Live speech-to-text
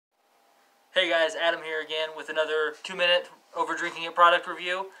Hey guys, Adam here again with another 2-minute over drinking it product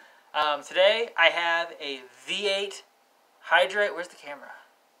review. Today I have a V8 Hydrate. Where's the camera?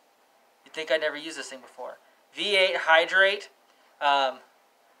 You'd think I'd never used this thing before. V8 Hydrate.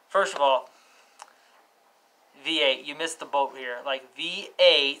 First of all, V8, you missed the boat here. Like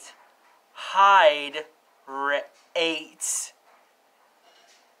V8 Hydrate. 8.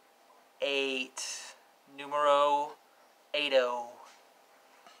 Numero 80.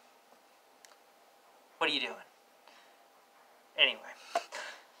 What are you doing? Anyway,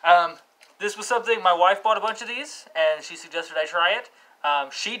 this was something my wife bought a bunch of these, and she suggested I try it.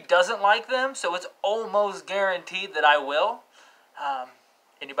 She doesn't like them, so it's almost guaranteed that I will.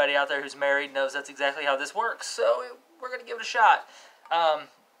 Anybody out there who's married knows that's exactly how this works, so we're going to give it a shot.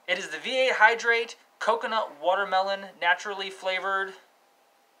 It is the V8 Hydrate Coconut Watermelon Naturally Flavored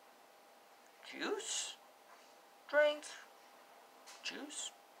Juice? Drink?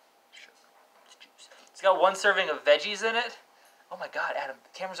 Juice? Sure, it's juice. It's got 1 serving of veggies in it. Oh my god, Adam,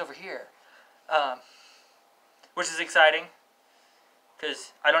 the camera's over here. Which is exciting,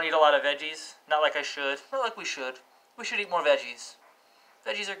 because I don't eat a lot of veggies. Not like I should. Not like we should. We should eat more veggies.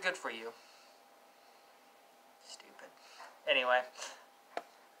 Veggies are good for you. Stupid. Anyway.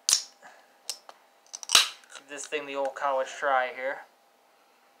 Give this thing the old college try here.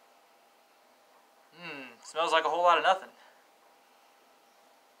 Smells like a whole lot of nothing.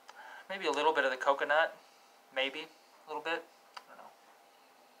 Maybe a little bit of the coconut. Maybe. A little bit. I don't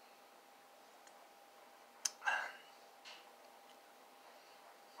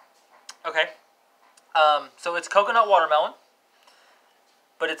know. Okay. So it's coconut watermelon.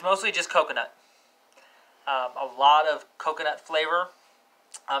 But it's mostly just coconut. A lot of coconut flavor.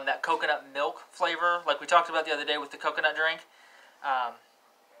 That coconut milk flavor, like we talked about the other day with the coconut drink.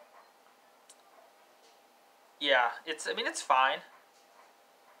 Yeah, it's fine.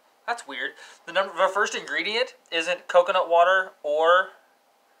 That's weird. The first ingredient isn't coconut water or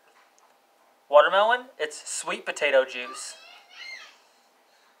watermelon. It's sweet potato juice.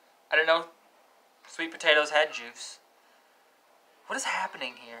 I didn't know sweet potatoes had juice. What is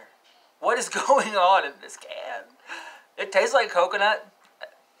happening here? What is going on in this can? It tastes like coconut.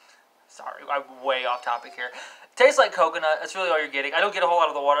 Sorry, I'm way off topic here. It tastes like coconut. That's really all you're getting. I don't get a whole lot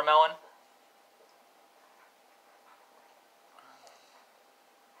of the watermelon.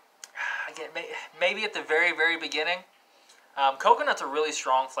 Maybe at the very, very beginning. Coconut's a really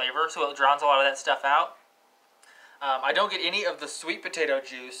strong flavor, so it drowns a lot of that stuff out. I don't get any of the sweet potato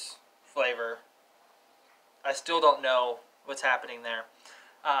juice flavor. I still don't know what's happening there.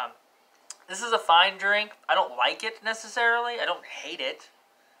 This is a fine drink. I don't like it necessarily. I don't hate it.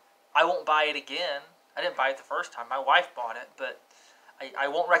 I won't buy it again. I didn't buy it the first time. My wife bought it, but I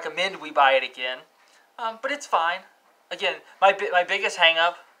won't recommend we buy it again. But it's fine. Again, my biggest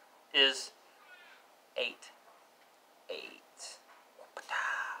hang-up is 8. It's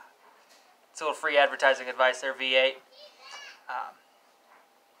a little free advertising advice there, V8.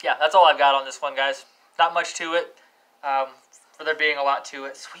 Yeah, that's all I've got on this one, guys. Not much to it, for there being a lot to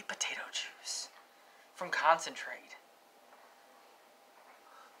it. Sweet potato juice from concentrate.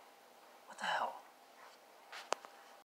 What the hell?